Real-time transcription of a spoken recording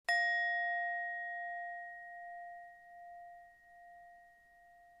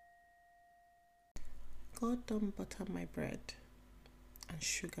God don't butter my bread and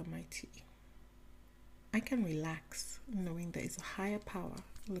sugar my tea. I can relax knowing there is a higher power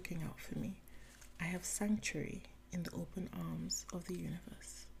looking out for me. I have sanctuary in the open arms of the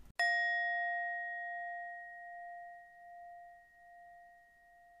universe.